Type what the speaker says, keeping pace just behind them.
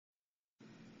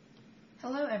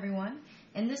Hello everyone.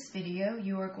 In this video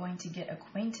you are going to get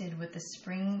acquainted with the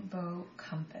spring bow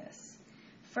compass.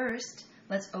 First,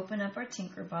 let's open up our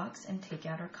Tinker box and take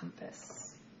out our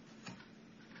compass.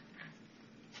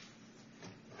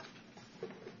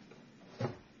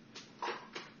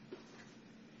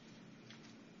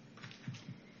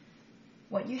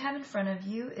 What you have in front of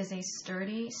you is a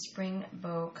sturdy spring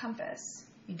bow compass.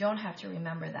 You don't have to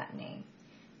remember that name,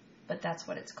 but that's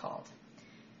what it's called.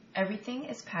 Everything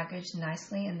is packaged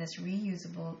nicely in this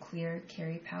reusable clear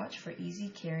carry pouch for easy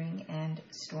carrying and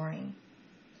storing.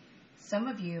 Some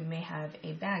of you may have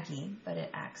a baggie, but it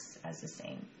acts as the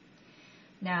same.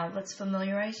 Now let's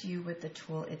familiarize you with the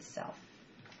tool itself.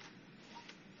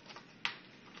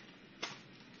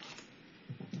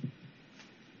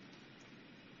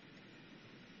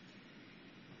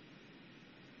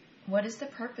 What is the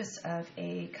purpose of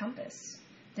a compass?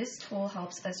 This tool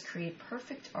helps us create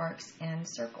perfect arcs and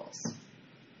circles.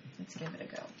 Let's give it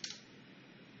a go.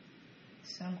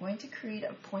 So I'm going to create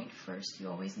a point first. You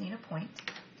always need a point.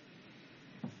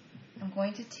 I'm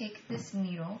going to take this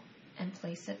needle and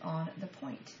place it on the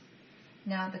point.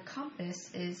 Now the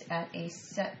compass is at a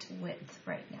set width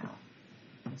right now.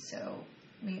 So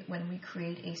when we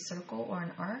create a circle or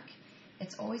an arc,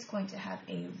 it's always going to have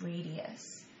a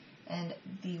radius. And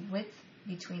the width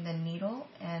between the needle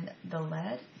and the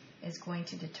lead is going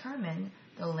to determine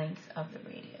the length of the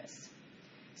radius.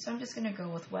 So I'm just going to go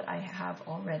with what I have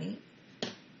already.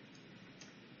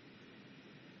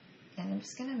 And I'm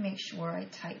just going to make sure I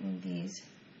tighten these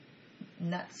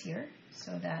nuts here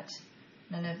so that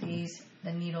none of these,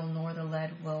 the needle nor the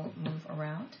lead, will move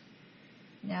around.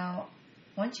 Now,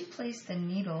 once you place the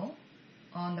needle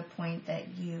on the point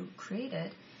that you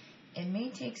created, it may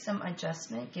take some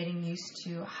adjustment getting used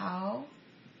to how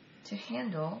to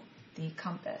handle the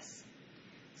compass.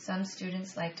 Some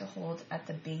students like to hold at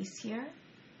the base here,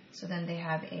 so then they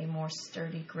have a more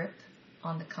sturdy grip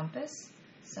on the compass.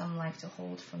 Some like to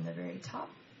hold from the very top.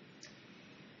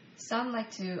 Some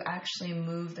like to actually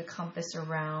move the compass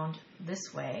around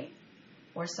this way,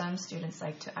 or some students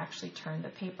like to actually turn the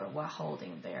paper while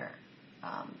holding their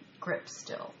grip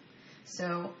still.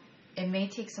 So it may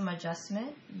take some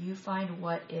adjustment. You find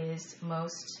what is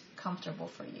most comfortable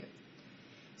for you.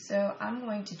 So I'm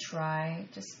going to try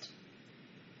just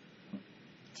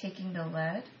taking the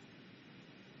lead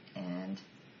and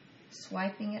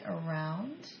swiping it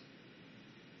around.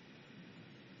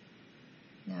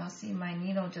 Now see, my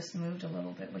needle just moved a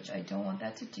little bit, which I don't want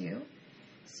that to do.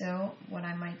 So what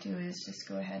I might do is just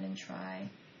go ahead and try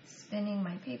spinning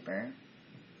my paper.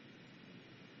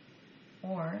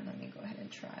 Or let me go ahead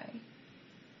and try.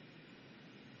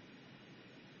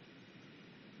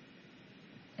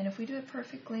 And if we do it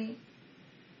perfectly,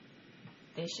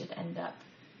 they should end up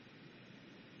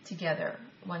together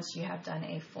once you have done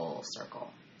a full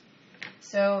circle.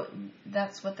 So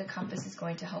that's what the compass is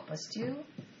going to help us do.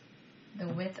 The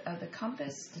width of the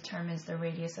compass determines the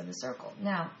radius of the circle.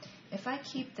 Now, if I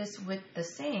keep this width the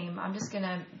same, I'm just going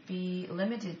to be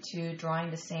limited to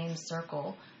drawing the same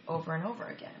circle over and over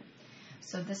again.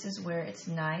 So this is where it's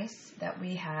nice that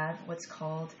we have what's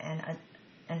called an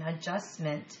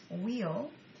adjustment wheel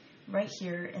right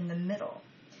here in the middle.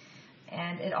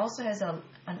 And it also has an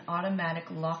automatic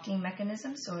locking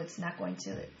mechanism, so it's not going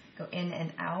to go in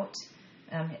and out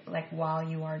like while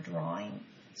you are drawing.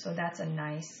 So that's a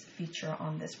nice feature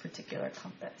on this particular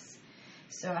compass.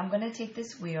 So I'm going to take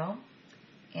this wheel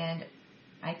and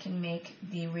I can make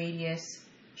the radius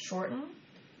shorten,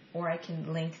 or I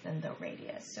can lengthen the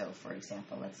radius. So for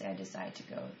example, let's say I decide to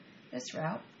go this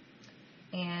route,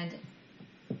 and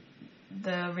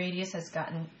the radius has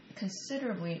gotten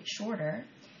considerably shorter.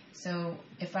 So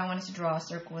if I wanted to draw a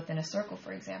circle within a circle,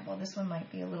 for example, this one might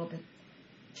be a little bit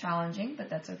challenging, but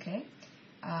that's okay.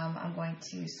 I'm going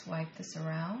to swipe this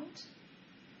around.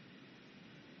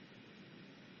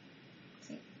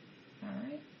 See? All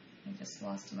right. I just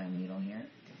lost my needle here.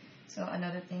 So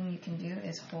another thing you can do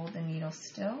is hold the needle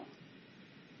still,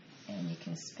 and you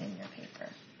can spin your paper,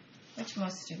 which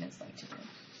most students like to do.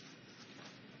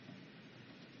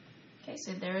 Okay,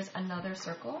 so there's another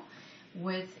circle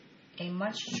with a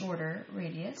much shorter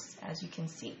radius, as you can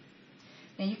see.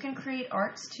 Now you can create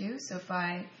arcs too, so if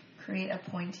I create a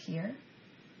point here,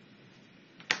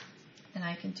 then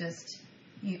I can just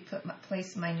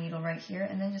place my needle right here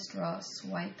and then just draw a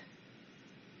swipe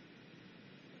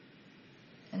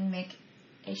and make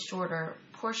a shorter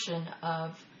portion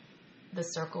of the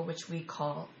circle, which we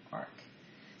call arc.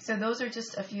 So those are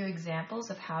just a few examples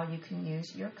of how you can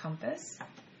use your compass.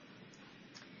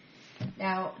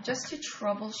 Now, just to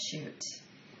troubleshoot,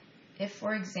 if,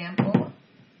 for example,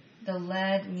 the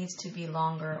lead needs to be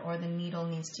longer or the needle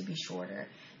needs to be shorter,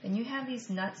 then you have these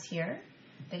nuts here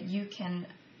that you can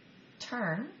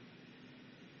turn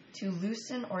to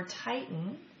loosen or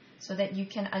tighten so that you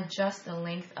can adjust the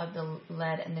length of the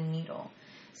lead and the needle.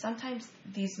 Sometimes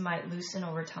these might loosen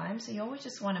over time, so you always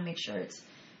just want to make sure it's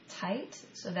tight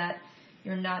so that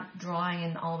you're not drawing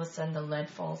and all of a sudden the lead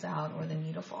falls out or the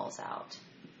needle falls out.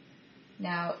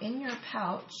 Now, in your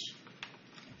pouch,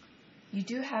 you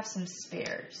do have some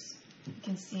spares. You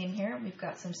can see in here we've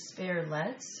got some spare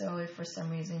leads, so if for some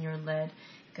reason your lead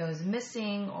goes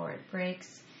missing or it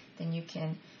breaks, then you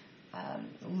can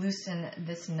loosen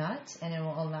this nut and it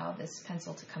will allow this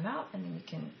pencil to come out, and then you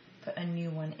can put a new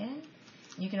one in.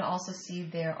 You can also see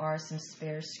there are some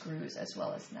spare screws as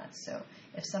well as nuts, so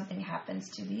if something happens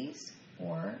to these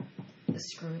or the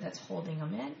screw that's holding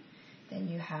them in, then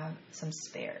you have some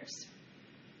spares.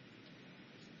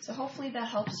 So hopefully that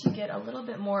helps you get a little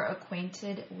bit more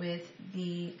acquainted with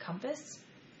the compass.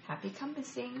 Happy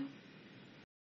compassing!